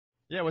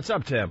Yeah, what's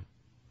up, Tim?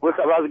 What's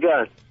up? How's it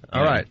going?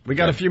 All right. We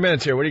got a few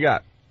minutes here. What do you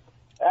got?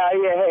 Hey,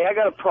 I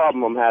got a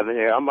problem I'm having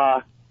here. I'm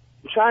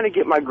trying to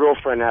get my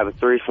girlfriend to have a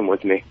threesome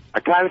with me.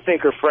 I kind of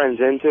think her friend's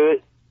into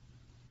it.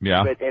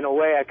 Yeah. But in a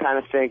way, I kind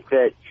of think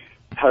that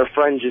her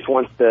friend just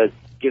wants to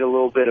get a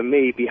little bit of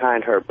me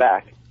behind her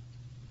back.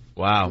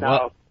 Wow.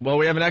 No. Well,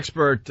 we have an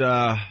expert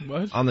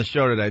on the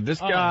show today. This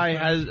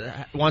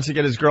guy wants to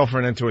get his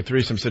girlfriend into a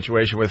threesome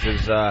situation with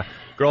his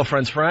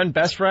girlfriend's friend,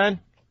 best friend.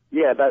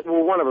 Yeah,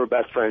 one of her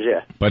best friends,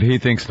 yeah. But he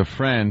thinks the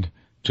friend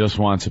just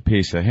wants a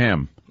piece of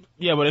him.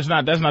 Yeah, but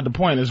that's not the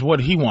point. It's what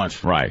he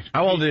wants. Right.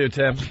 How old are you,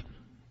 Tim?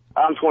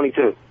 I'm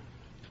 22.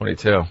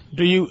 22.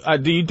 Do you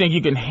think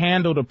you can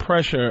handle the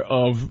pressure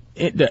of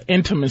the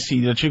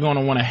intimacy that you're going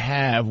to want to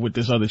have with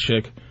this other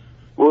chick?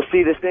 Well,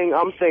 see, the thing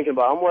I'm thinking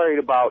about, I'm worried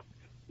about,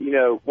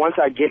 once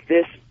I get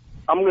this,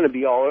 I'm going to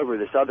be all over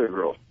this other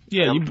girl.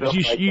 Yeah,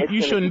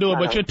 you shouldn't do it,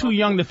 but you're too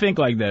young to think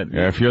like that.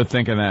 Yeah, if you're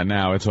thinking that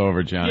now, it's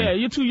over, Johnny. Yeah,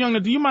 you're too young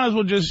to. You might as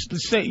well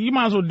you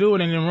might as well do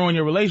it and then ruin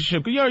your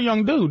relationship, because you're a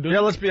young dude. Yeah,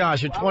 let's be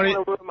honest. You're 20. I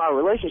don't want to ruin my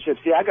relationship.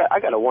 See, I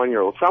got a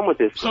 1-year-old son with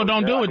this. So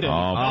don't do it then.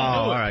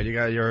 All right. You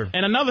got your.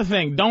 And another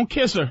thing, don't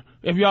kiss her.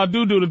 If y'all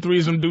do the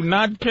threesome, do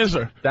not kiss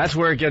her. That's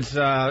where it gets. Do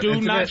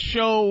intimate. not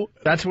show.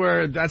 That's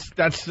where that's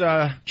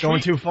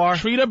going too far.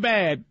 Treat her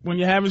bad when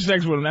you're having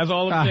sex with him. That's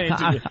all I'm saying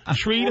to you.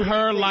 Treat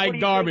her like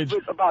garbage.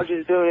 What about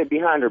just doing it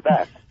behind her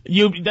back?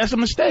 That's a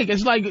mistake.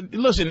 It's like,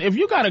 listen, if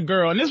you got a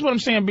girl, and this is what I'm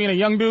saying being a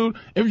young dude,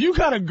 if you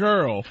got a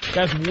girl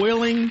that's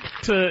willing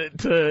to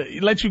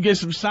let you get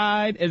some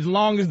side, as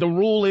long as the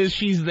rule is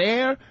she's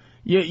there,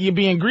 you're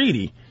being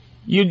greedy.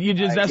 You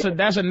just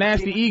that's a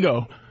nasty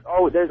ego.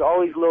 Oh, there's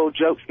always little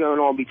jokes going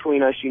on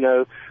between us,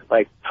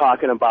 like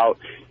talking about,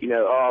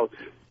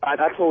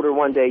 I told her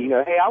one day,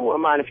 hey, I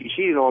wouldn't mind if you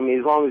cheated on me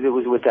as long as it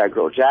was with that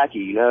girl,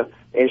 Jackie,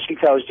 And she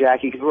tells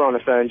Jackie, because we're on the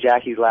phone,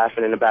 Jackie's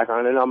laughing in the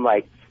background, and I'm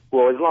like,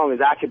 well, as long as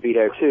I could be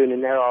there, too. And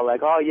then they're all like,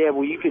 oh, yeah,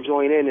 well, you could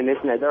join in and this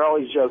and that. They're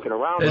always joking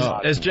around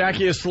about it. Is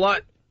Jackie a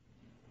slut?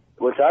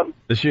 What's up?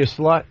 Is she a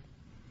slut?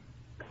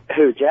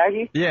 Who,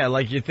 Jackie? Yeah,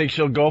 like you think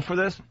she'll go for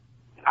this?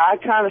 I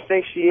kind of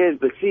think she is,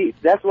 but see,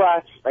 that's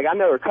why, I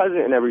know her cousin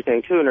and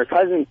everything, too, and her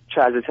cousin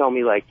tries to tell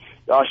me,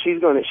 oh,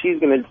 she's gonna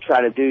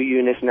try to do you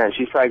and this and that, and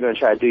she's probably gonna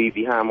try to do you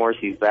behind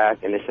Marcy's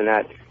back and this and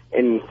that,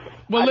 and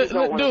well, I just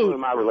don't want to ruin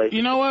my relationship.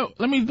 You know what?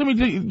 Let me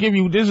give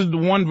you, this is the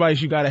one advice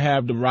you gotta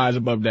have to rise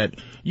above that.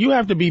 You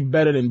have to be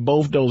better than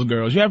both those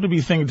girls. You have to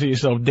be thinking to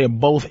yourself, they're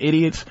both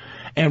idiots,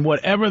 and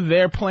whatever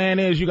their plan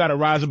is, you gotta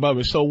rise above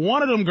it. So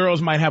one of them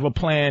girls might have a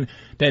plan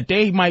that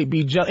they might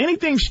be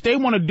anything they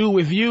want to do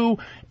with you,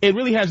 it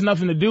really has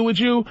nothing to do with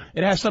you.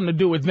 It has something to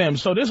do with them.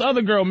 So this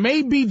other girl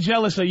may be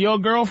jealous of your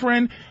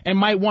girlfriend and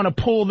might want to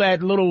pull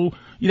that little,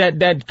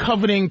 that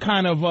coveting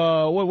kind of,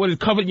 what is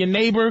covet your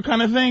neighbor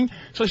kind of thing.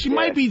 So she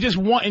might be just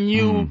wanting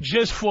you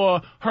just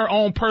for her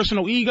own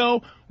personal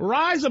ego.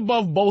 Rise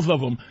above both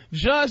of them.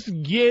 Just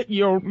get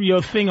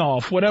your thing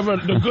off. Whatever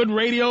the good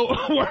radio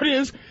word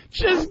is.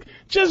 Just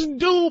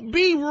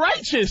be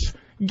righteous.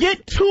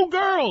 Get two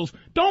girls.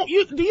 Do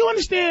you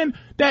understand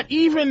that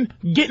even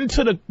getting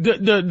to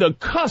the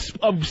cusp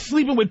of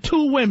sleeping with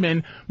two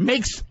women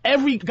makes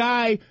every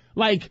guy,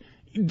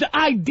 the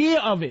idea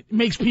of it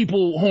makes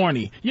people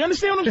horny. You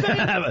understand what I'm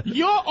saying?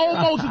 You're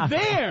almost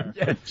there.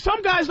 Yes.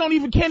 Some guys can't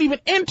even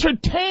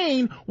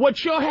entertain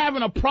what you're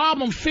having a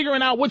problem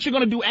figuring out what you're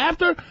going to do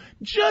after.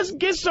 Just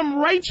get some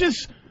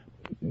righteous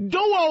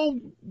duo.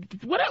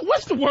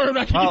 What's the word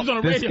I can use on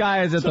the radio? This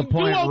guy is at the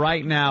point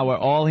right now where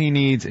all he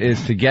needs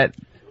is to get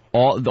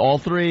all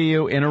three of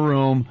you in a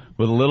room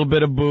with a little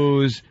bit of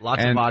booze,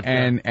 lots of vodka,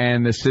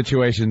 and the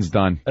situation's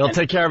done. It'll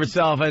take care of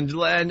itself.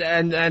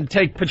 And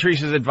take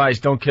Patrice's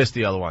advice. Don't kiss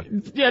the other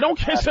one. Yeah, don't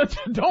kiss her.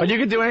 But you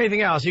can do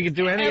anything else. You can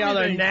do any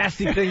other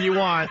nasty thing you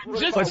want.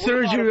 But as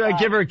soon as you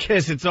give her a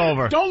kiss, it's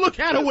over. Don't look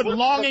at her with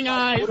longing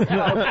eyes. What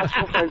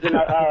about friends in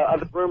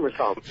other room or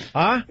something?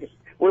 Huh?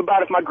 What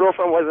about if my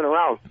girlfriend wasn't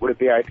around? Would it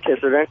be all right to kiss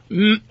her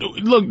then?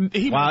 Look,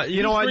 you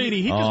know what?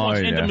 Greedy. He just wants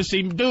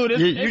intimacy. Dude,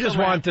 you just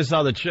want this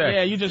other chick.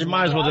 Yeah, you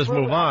might as well just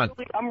move on.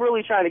 I'm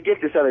really trying to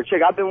get this other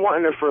chick. I've been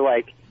wanting her for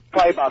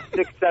probably about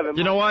 6, 7 months.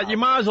 You know what? You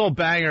might as well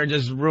bang her and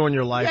just ruin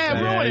your life. Yeah,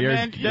 ruin it,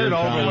 man. Get it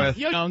over with.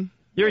 You're young.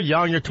 You're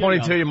young. You're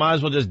 22. You might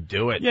as well just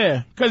do it.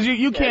 Yeah, because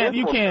you can't.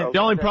 The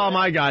only problem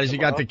I got is you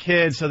got the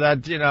kids, so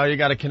that you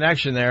got a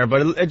connection there.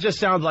 But it just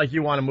sounds like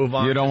you want to move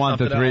on. You don't want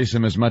the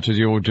threesome as much as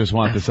you just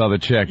want this other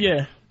chick.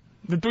 Yeah.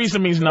 The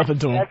threesome means nothing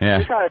to him.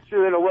 That's kind of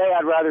true. In a way,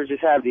 I'd rather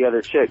just have the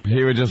other chick.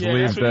 He would just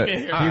leave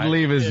he'd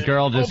leave his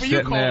girl just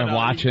sitting there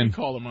watching. You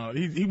call him out.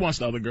 He wants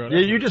the other girl.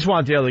 Yeah, you just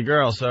want the other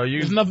girl, so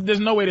there's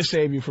no way to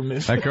save you from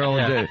this. That girl,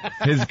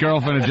 his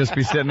girlfriend would just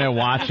be sitting there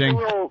watching.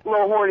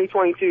 Little horny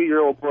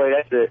 22-year-old boy,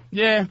 that's it.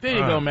 Yeah, there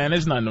you go, man.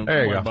 There's nothing to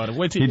worry about it.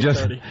 Wait till you're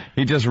 30.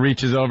 He just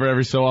reaches over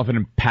every so often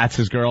and pats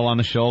his girl on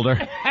the shoulder.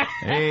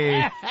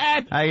 Hey,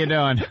 how you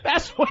doing?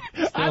 That's what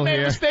I made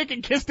a mistake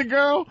and kissed a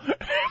girl.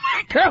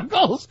 My girl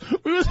goes,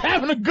 we was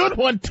having a good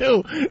one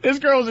too. This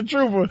girl's a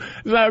trooper.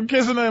 So I'm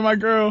kissing her and my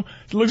girl,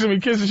 she looks at me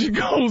kissing, she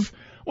goes,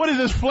 what is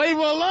this,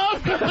 flavor of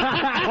love?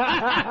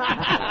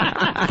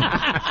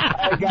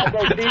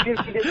 You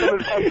get some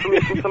advice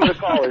from some of the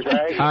callers,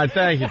 right? All right,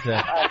 thank you,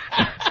 Ted.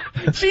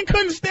 She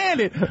couldn't stand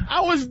it.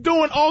 I was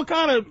doing all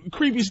kind of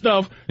creepy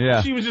stuff.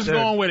 Yeah. She was just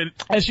going with it.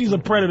 And she's a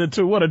predator,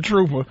 too. What a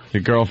trooper.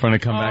 Your girlfriend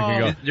would come back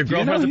and go, your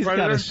girlfriend's a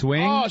predator? Got a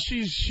swing? Oh,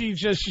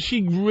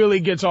 she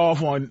really gets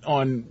off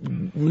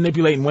on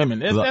manipulating women.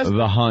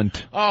 The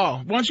hunt.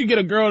 Oh, once you get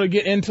a girl to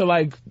get into,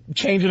 like,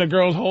 changing a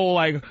girl's whole,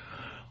 like,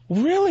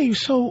 really?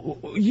 So,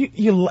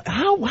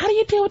 how do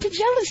you deal with the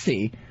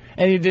jealousy?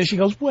 And then she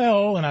goes,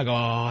 well, and I go,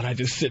 oh, and I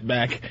just sit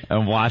back.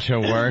 And watch her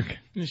work.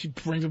 And she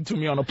brings them to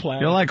me on a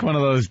platter. You're like one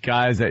of those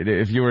guys that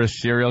if you were a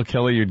serial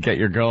killer, you'd get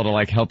your girl to,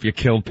 like, help you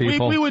kill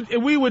people. We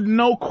would,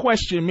 no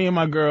question, me and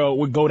my girl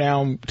would go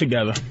down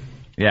together.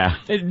 Yeah.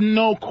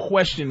 No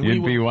question.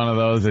 You'd be one of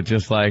those that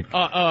just, like...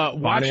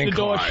 watch the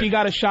door. She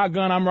got a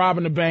shotgun. I'm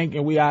robbing the bank,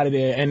 and we out of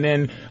there. And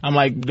then I'm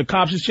like, the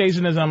cops is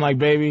chasing us. I'm like,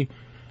 baby,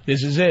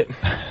 this is it.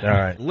 All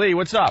right. Lee,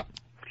 what's up?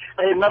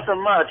 Hey,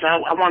 nothing much.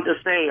 I want to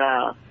say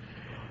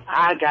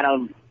I got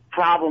a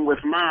problem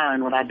with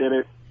mine when I did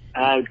it.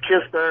 I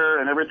kissed her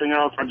and everything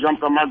else. I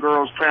jumped on my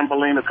girl's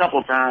trampoline a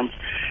couple times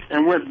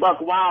and went buck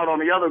wild on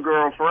the other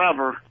girl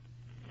forever.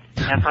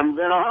 And from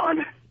then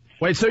on...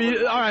 Wait, so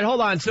all right, hold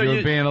on. So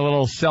you're being a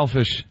little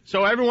selfish.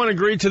 So everyone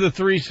agreed to the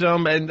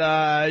threesome,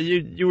 and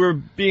you were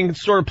being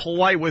sort of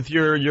polite with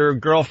your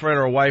girlfriend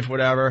or wife,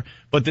 whatever.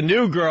 But the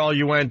new girl,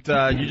 you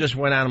just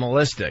went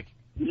animalistic.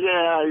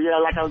 Yeah,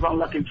 like I was on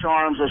Lucky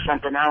Charms or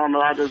something. I don't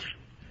know. I just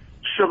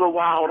sugar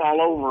wild all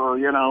over,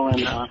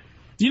 and...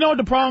 You know what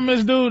the problem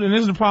is, dude? And this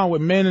is the problem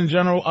with men in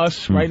general,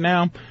 us right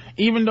now.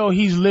 Even though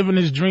he's living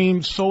his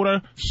dream, sort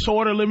of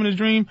living his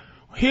dream,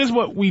 here's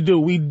what we do.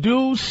 We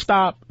do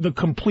stop the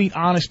complete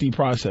honesty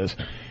process.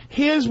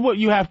 Here's what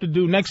you have to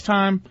do next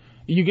time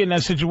you get in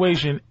that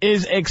situation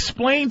is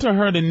explain to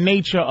her the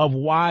nature of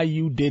why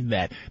you did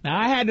that. Now,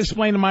 I had to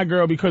explain to my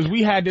girl because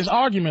we had this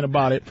argument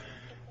about it.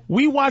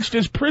 We watched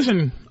this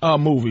prison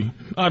movie,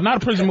 not a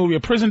prison movie, a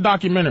prison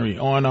documentary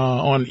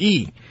on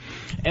E.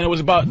 And it was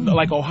about,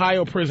 like,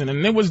 Ohio prison.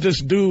 And there was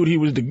this dude, he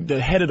was the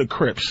head of the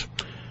Crips.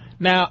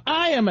 Now,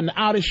 I am an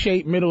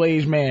out-of-shape,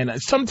 middle-aged man.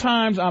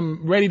 Sometimes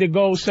I'm ready to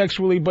go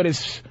sexually, but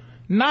it's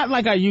not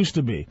like I used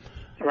to be.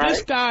 Right.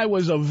 This guy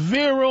was a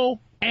virile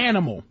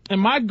animal.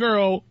 And my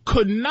girl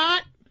could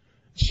not,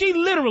 she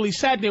literally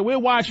sat there, we're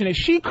watching it,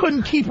 she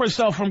couldn't keep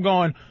herself from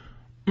going,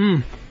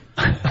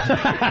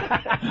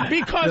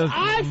 because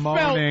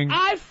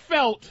I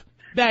felt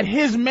that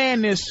his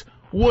madness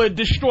would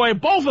destroy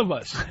both of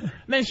us.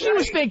 Then she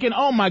was thinking,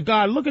 oh my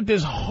God, look at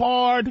this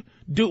hard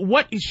dude.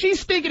 What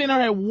she's thinking in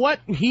her head, what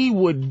he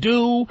would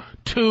do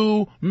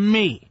to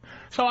me.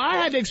 So I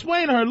had to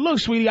explain to her, look,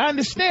 sweetie, I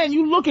understand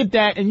you look at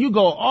that and you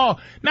go, oh,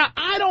 now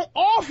I don't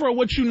offer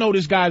what you know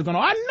this guy's gonna.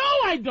 I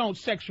know I don't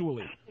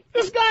sexually.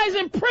 This guy's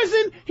in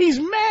prison. He's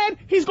mad.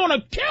 He's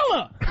gonna kill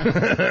her.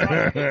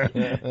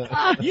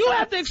 You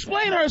have to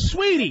explain to her,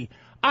 sweetie,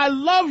 I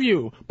love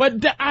you, but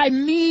do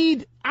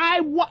you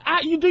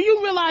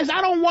realize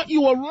I don't want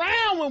you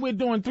around when we're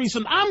doing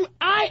threesome?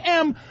 I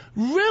am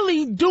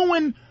really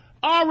doing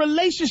our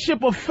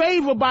relationship a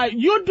favor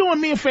you're doing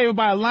me a favor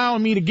by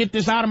allowing me to get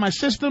this out of my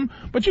system.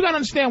 But you gotta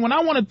understand, when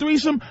I want a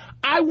threesome,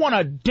 I want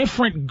a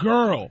different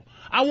girl.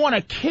 I want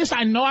to kiss.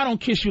 I know I don't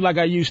kiss you like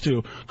I used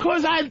to.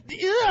 Cause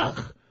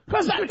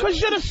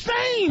you're the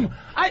same.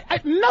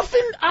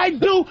 Nothing I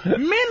do,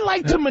 men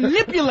like to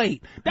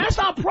manipulate. That's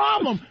our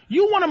problem.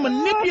 You want to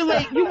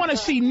manipulate. You want to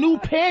see new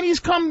panties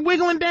come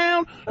wiggling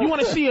down. You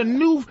want to see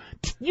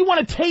you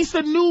want to taste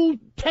a new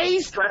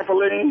taste.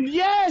 Trampoline.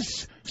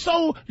 Yes.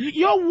 So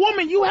your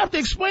woman, you have to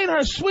explain to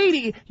her,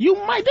 sweetie,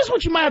 this is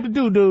what you might have to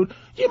do, dude.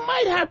 You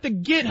might have to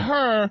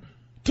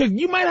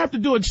you might have to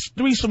do a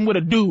threesome with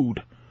a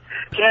dude.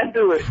 Can't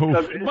do it.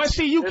 But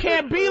see, you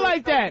can't be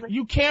like that.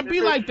 You can't be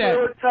like that.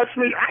 Touch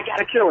me, I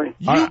gotta kill him.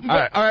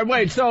 All right,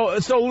 wait. So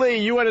Lee,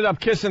 you ended up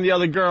kissing the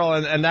other girl,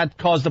 and that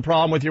caused the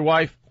problem with your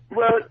wife?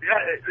 Well,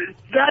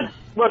 that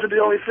wasn't the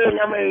only thing.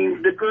 I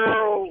mean, the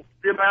girl,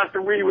 after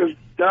we was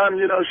done,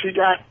 she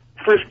got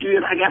frisky,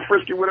 and I got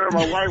frisky with her.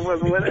 My wife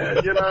wasn't with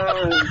her,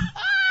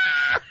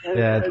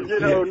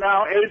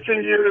 now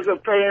 18 years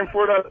of paying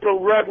for that little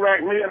rug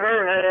rack me and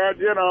her had,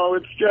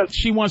 it's just...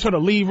 She wants her to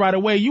leave right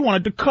away. You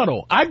wanted to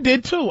cuddle. I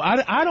did, too.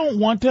 I don't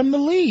want them to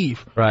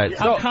leave. Right.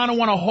 I kind of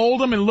want to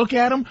hold them and look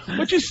at them,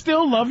 but you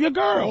still love your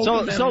girl.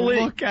 So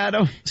Lee, look at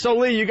them. So,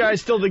 Lee, you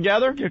guys still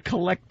together? You're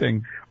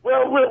collecting.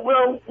 Well,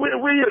 we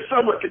are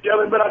somewhat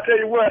together, but I tell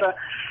you what,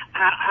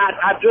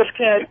 I just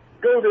can't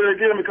go there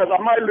again because I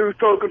might lose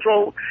total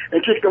control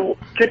and kick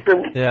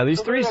the. Yeah,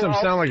 these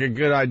threesomes sound like a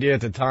good idea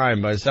at the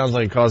time, but it sounds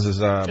like it causes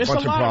a bunch of problems.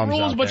 It's a lot of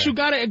rules, but you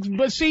gotta.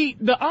 But see,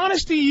 the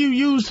honesty you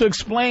use to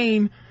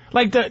explain,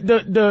 like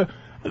the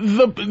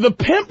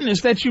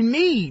pimpness that you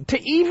need to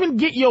even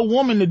get your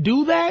woman to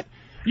do that,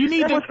 you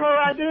need to. What's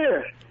her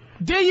idea?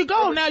 There you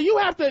go. Now you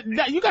got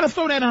to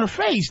throw that in her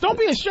face. Don't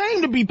be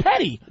ashamed to be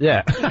petty.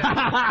 Yeah.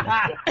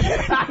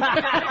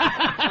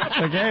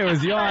 Okay, it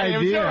was your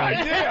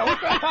idea.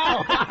 What the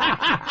hell?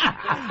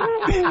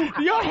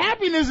 Your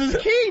happiness is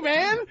key,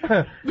 man.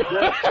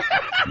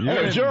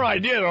 It was your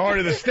idea to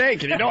order the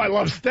steak, and you know I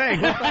love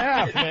steak. What the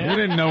heck, man? You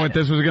didn't know what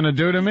this was going to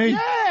do to me?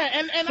 Yeah,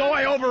 and So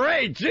I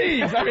overate.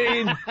 Jeez, I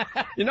mean,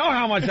 you know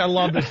how much I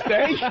love the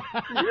steak.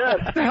 Yes.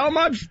 What the hell am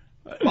I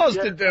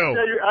supposed to do?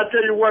 I'll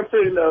tell you one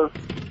thing, though.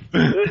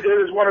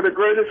 It is one of the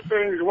greatest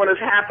things when it's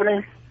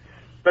happening.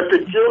 But the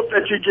guilt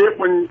that you get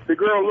when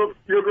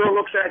your girl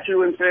looks at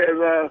you and says,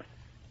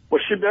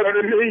 "Was she better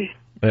than me?"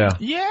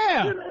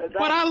 yeah.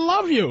 But I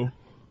love you.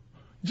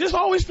 Just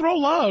always throw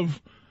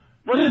love.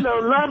 Well, you know,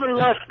 love and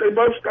lust, they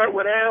both start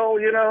with L,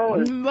 you know.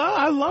 And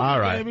I love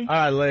you, baby. All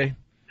right, Lee.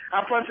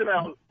 I'm punching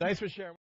out. Thanks for sharing.